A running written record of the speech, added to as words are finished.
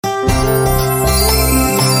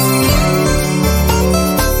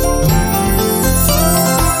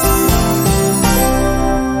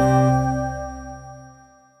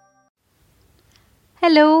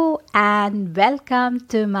Hello and welcome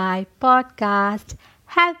to my podcast,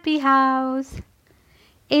 Happy House.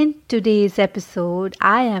 In today's episode,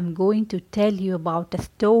 I am going to tell you about a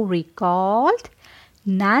story called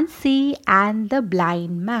Nancy and the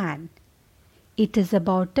Blind Man. It is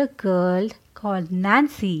about a girl called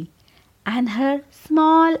Nancy and her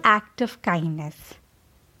small act of kindness.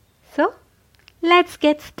 So, let's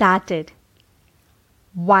get started.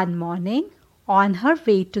 One morning, on her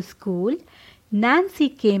way to school, Nancy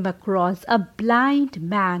came across a blind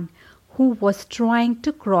man who was trying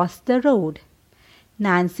to cross the road.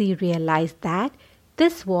 Nancy realized that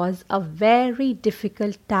this was a very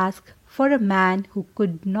difficult task for a man who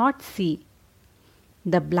could not see.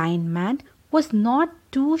 The blind man was not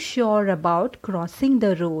too sure about crossing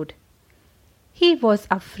the road. He was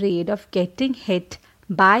afraid of getting hit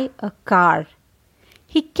by a car.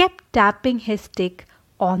 He kept tapping his stick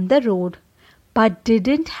on the road but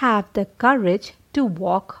didn't have the courage to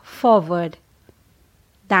walk forward.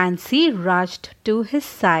 Nancy rushed to his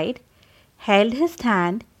side, held his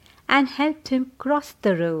hand, and helped him cross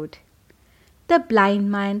the road. The blind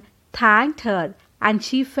man thanked her and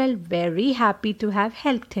she felt very happy to have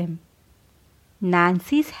helped him.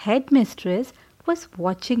 Nancy's headmistress was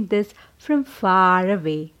watching this from far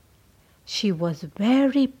away. She was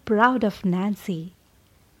very proud of Nancy.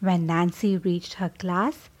 When Nancy reached her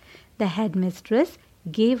class, the headmistress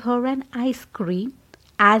gave her an ice cream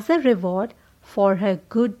as a reward for her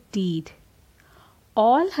good deed.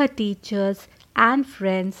 All her teachers and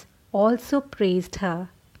friends also praised her.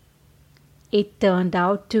 It turned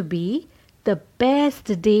out to be the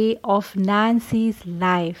best day of Nancy's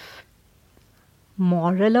life.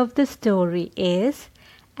 Moral of the story is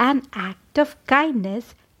an act of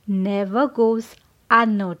kindness never goes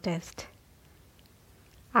unnoticed.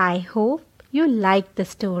 I hope you liked the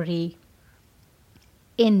story.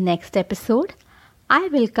 In next episode, I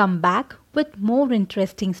will come back with more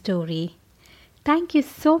interesting story. Thank you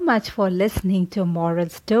so much for listening to Moral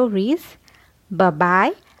Stories.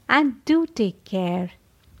 Bye-bye and do take care.